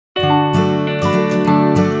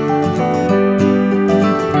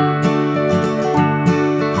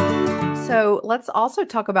let's also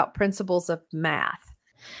talk about principles of math.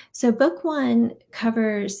 So book one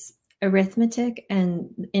covers arithmetic and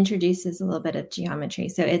introduces a little bit of geometry.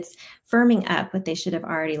 So it's firming up what they should have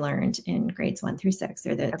already learned in grades 1 through 6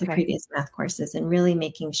 or the previous math courses, and really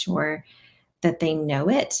making sure that they know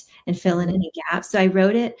it and fill in any gaps. So I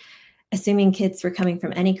wrote it assuming kids were coming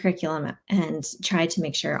from any curriculum and tried to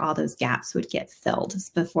make sure all those gaps would get filled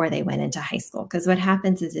before they went into high school. Because what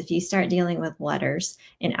happens is if you start dealing with letters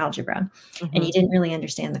in algebra and you didn't really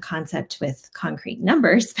understand the concept with concrete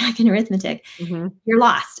numbers back in arithmetic, you're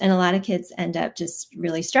lost. And a lot of kids end up just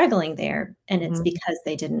really struggling there. And it's because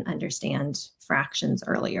they didn't understand fractions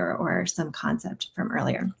earlier or some concept from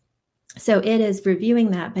earlier. So it is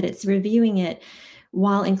reviewing that, but it's reviewing it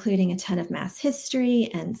while including a ton of math history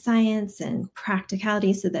and science and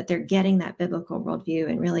practicality so that they're getting that biblical worldview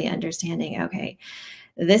and really understanding, okay,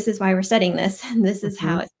 this is why we're studying this, and this is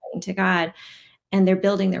how it's pointing to God. And they're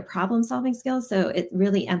building their problem solving skills. So it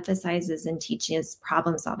really emphasizes and teaches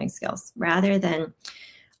problem solving skills rather than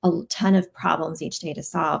a ton of problems each day to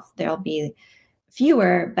solve. There'll be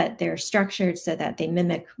fewer, but they're structured so that they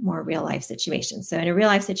mimic more real life situations. So in a real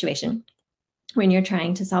life situation, when you're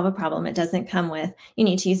trying to solve a problem, it doesn't come with, you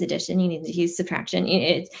need to use addition, you need to use subtraction.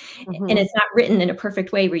 And it's not written in a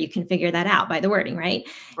perfect way where you can figure that out by the wording, right?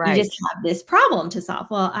 You just have this problem to solve.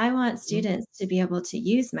 Well, I want students to be able to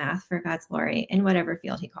use math for God's glory in whatever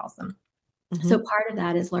field he calls them. So part of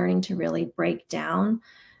that is learning to really break down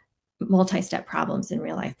multi-step problems and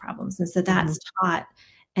real life problems. And so that's taught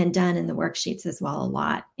and done in the worksheets as well a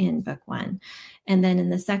lot in book one. And then in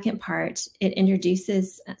the second part, it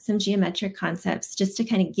introduces some geometric concepts just to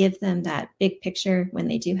kind of give them that big picture when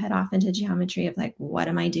they do head off into geometry of like, what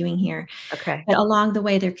am I doing here? Okay. But along the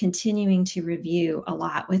way, they're continuing to review a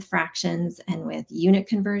lot with fractions and with unit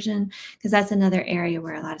conversion, because that's another area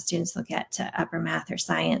where a lot of students will get to upper math or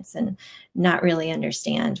science and not really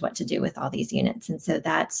understand what to do with all these units. And so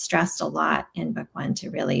that's stressed a lot in book one to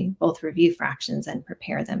really both review fractions and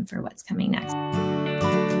prepare them for what's coming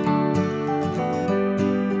next.